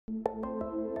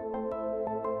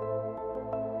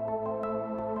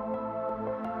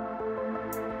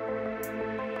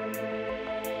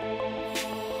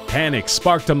panic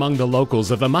sparked among the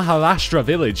locals of a Maharashtra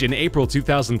village in April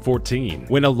 2014,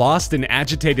 when a lost and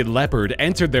agitated leopard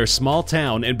entered their small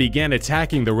town and began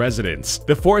attacking the residents.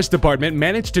 The forest department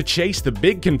managed to chase the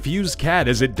big confused cat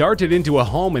as it darted into a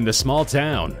home in the small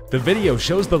town. The video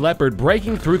shows the leopard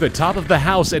breaking through the top of the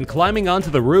house and climbing onto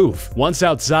the roof. Once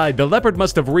outside, the leopard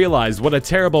must have realized what a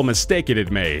terrible mistake it had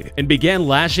made and began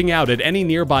lashing out at any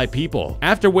nearby people,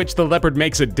 after which the leopard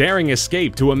makes a daring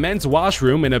escape to a men's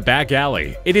washroom in a back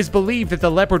alley. It is believed that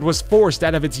the leopard was forced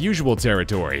out of its usual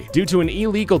territory due to an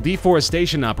illegal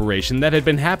deforestation operation that had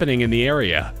been happening in the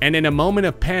area, and in a moment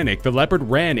of panic, the leopard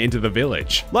ran into the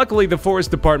village. Luckily, the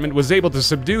forest department was able to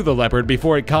subdue the leopard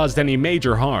before it caused any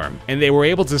major harm, and they were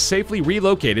able to safely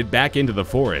relocate it back into the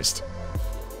forest.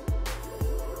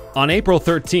 On April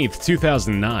 13,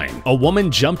 2009, a woman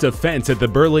jumped a fence at the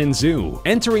Berlin Zoo,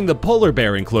 entering the polar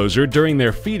bear enclosure during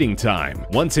their feeding time.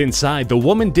 Once inside, the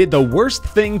woman did the worst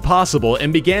thing possible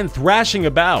and began thrashing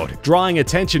about, drawing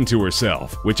attention to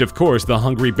herself, which of course the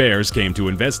hungry bears came to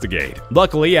investigate.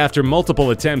 Luckily, after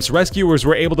multiple attempts, rescuers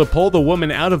were able to pull the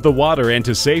woman out of the water and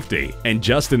to safety, and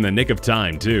just in the nick of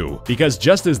time too, because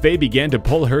just as they began to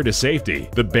pull her to safety,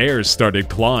 the bears started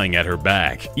clawing at her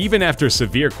back. Even after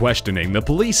severe questioning, the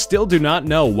police still do not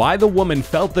know why the woman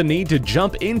felt the need to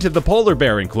jump into the polar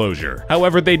bear enclosure.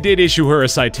 However, they did issue her a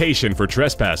citation for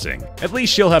trespassing. At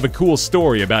least she'll have a cool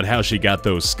story about how she got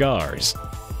those scars.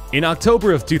 In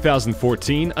October of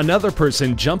 2014, another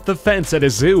person jumped the fence at a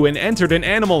zoo and entered an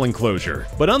animal enclosure.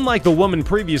 But unlike the woman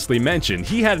previously mentioned,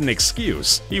 he had an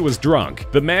excuse. He was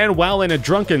drunk. The man, while in a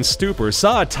drunken stupor,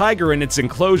 saw a tiger in its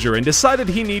enclosure and decided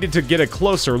he needed to get a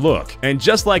closer look. And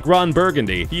just like Ron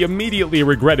Burgundy, he immediately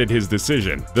regretted his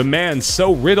decision. The man,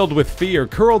 so riddled with fear,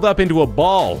 curled up into a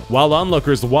ball, while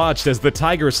onlookers watched as the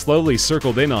tiger slowly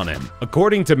circled in on him.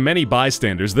 According to many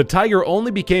bystanders, the tiger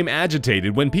only became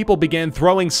agitated when people began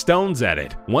throwing stones at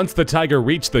it. Once the tiger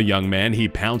reached the young man, he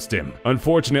pounced him.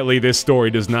 Unfortunately, this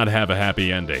story does not have a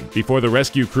happy ending. Before the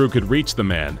rescue crew could reach the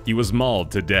man, he was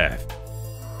mauled to death.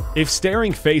 If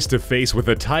staring face to face with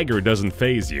a tiger doesn't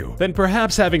faze you, then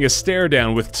perhaps having a stare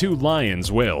down with two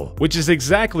lions will, which is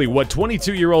exactly what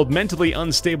 22-year-old mentally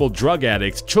unstable drug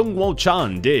addict Chung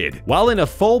Wo-chan did. While in a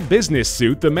full business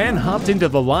suit, the man hopped into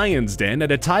the lion's den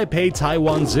at a Taipei,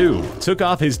 Taiwan zoo, took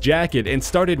off his jacket and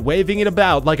started waving it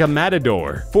about like a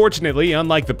matador. Fortunately,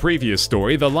 unlike the previous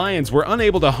story, the lions were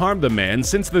unable to harm the man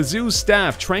since the zoo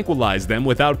staff tranquilized them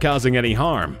without causing any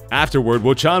harm. Afterward,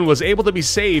 Wo-chan was able to be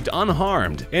saved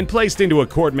unharmed and placed into a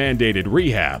court-mandated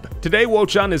rehab. Today,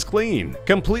 Wo-chan is clean,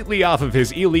 completely off of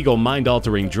his illegal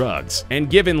mind-altering drugs,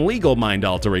 and given legal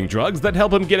mind-altering drugs that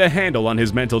help him get a handle on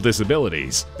his mental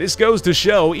disabilities. This goes to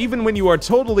show, even when you are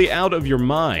totally out of your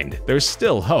mind, there's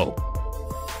still hope.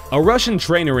 A Russian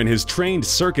trainer and his trained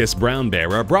circus brown bear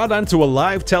are brought onto a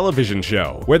live television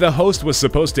show, where the host was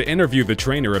supposed to interview the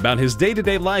trainer about his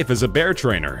day-to-day life as a bear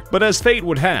trainer. But as fate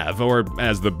would have, or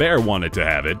as the bear wanted to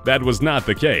have it, that was not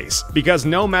the case. Because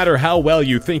no matter how well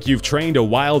you think you've trained a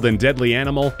wild and deadly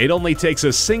animal, it only takes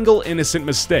a single innocent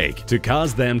mistake to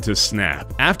cause them to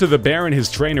snap. After the bear and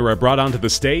his trainer are brought onto the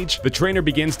stage, the trainer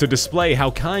begins to display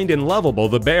how kind and lovable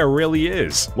the bear really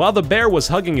is. While the bear was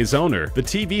hugging his owner, the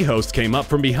TV host came up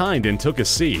from behind and took a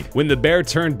seat. When the bear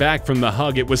turned back from the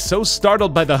hug, it was so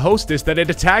startled by the hostess that it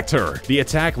attacked her. The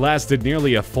attack lasted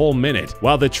nearly a full minute,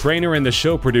 while the trainer and the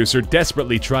show producer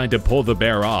desperately tried to pull the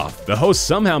bear off. The host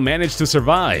somehow managed to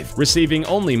survive, receiving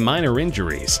only minor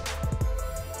injuries.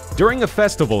 During a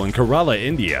festival in Kerala,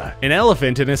 India, an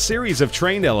elephant and a series of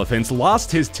trained elephants lost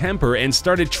his temper and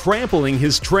started trampling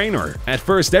his trainer. At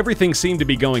first, everything seemed to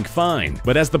be going fine,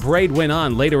 but as the parade went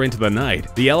on later into the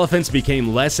night, the elephants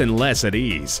became less and less at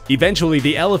ease. Eventually,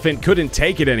 the elephant couldn't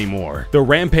take it anymore. The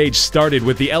rampage started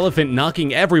with the elephant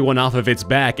knocking everyone off of its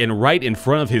back and right in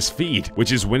front of his feet,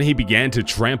 which is when he began to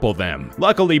trample them.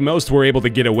 Luckily, most were able to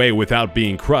get away without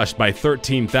being crushed by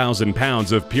 13,000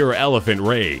 pounds of pure elephant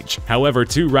rage. However,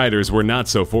 two riders were not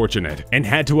so fortunate and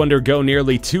had to undergo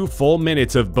nearly 2 full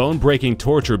minutes of bone-breaking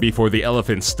torture before the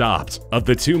elephant stopped. Of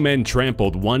the 2 men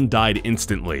trampled, one died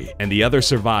instantly, and the other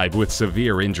survived with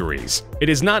severe injuries. It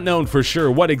is not known for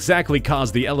sure what exactly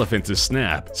caused the elephant to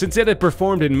snap, since it had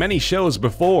performed in many shows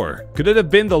before. Could it have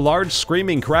been the large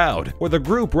screaming crowd, or the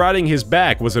group riding his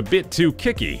back was a bit too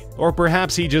kicky, or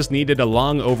perhaps he just needed a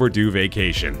long overdue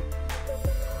vacation?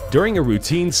 During a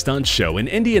routine stunt show, an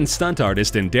Indian stunt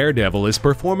artist in Daredevil is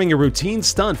performing a routine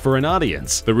stunt for an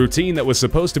audience. The routine that was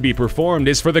supposed to be performed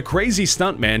is for the crazy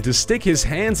stuntman to stick his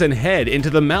hands and head into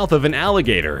the mouth of an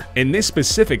alligator. In this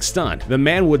specific stunt, the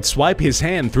man would swipe his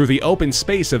hand through the open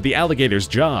space of the alligator's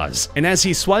jaws, and as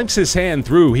he swipes his hand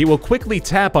through, he will quickly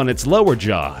tap on its lower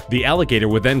jaw. The alligator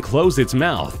would then close its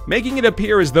mouth, making it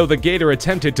appear as though the gator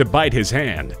attempted to bite his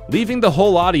hand, leaving the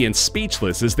whole audience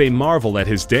speechless as they marvel at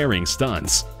his daring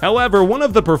stunts. However, one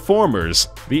of the performers,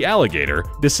 the alligator,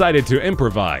 decided to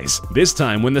improvise. This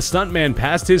time, when the stuntman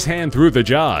passed his hand through the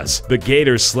jaws, the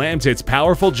gator slammed its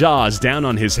powerful jaws down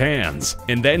on his hands.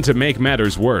 And then, to make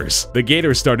matters worse, the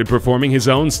gator started performing his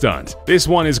own stunt. This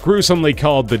one is gruesomely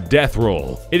called the death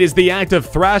roll. It is the act of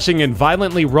thrashing and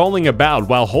violently rolling about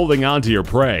while holding on to your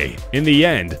prey. In the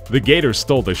end, the gator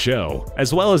stole the show,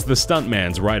 as well as the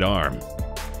stuntman's right arm.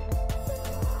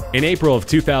 In April of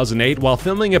 2008, while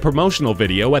filming a promotional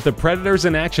video at the Predators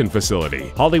in Action facility,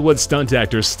 Hollywood stunt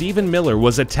actor Stephen Miller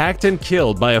was attacked and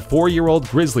killed by a 4-year-old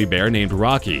grizzly bear named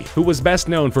Rocky, who was best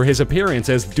known for his appearance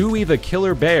as Dewey the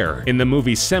Killer Bear in the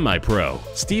movie Semi-Pro.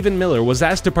 Stephen Miller was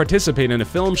asked to participate in a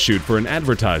film shoot for an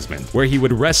advertisement, where he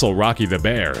would wrestle Rocky the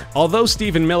Bear. Although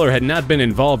Stephen Miller had not been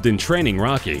involved in training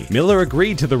Rocky, Miller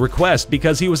agreed to the request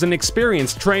because he was an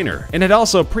experienced trainer and had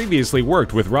also previously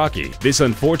worked with Rocky. This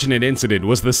unfortunate incident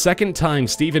was the second time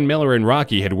Stephen Miller and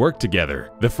Rocky had worked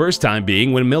together. The first time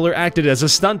being when Miller acted as a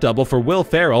stunt double for Will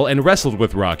Ferrell and wrestled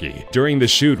with Rocky. During the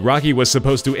shoot, Rocky was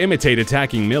supposed to imitate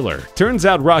attacking Miller. Turns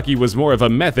out Rocky was more of a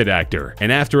method actor,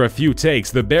 and after a few takes,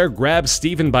 the bear grabbed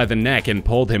Stephen by the neck and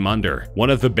pulled him under.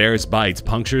 One of the bear's bites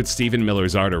punctured Stephen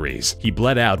Miller's arteries. He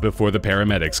bled out before the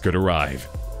paramedics could arrive.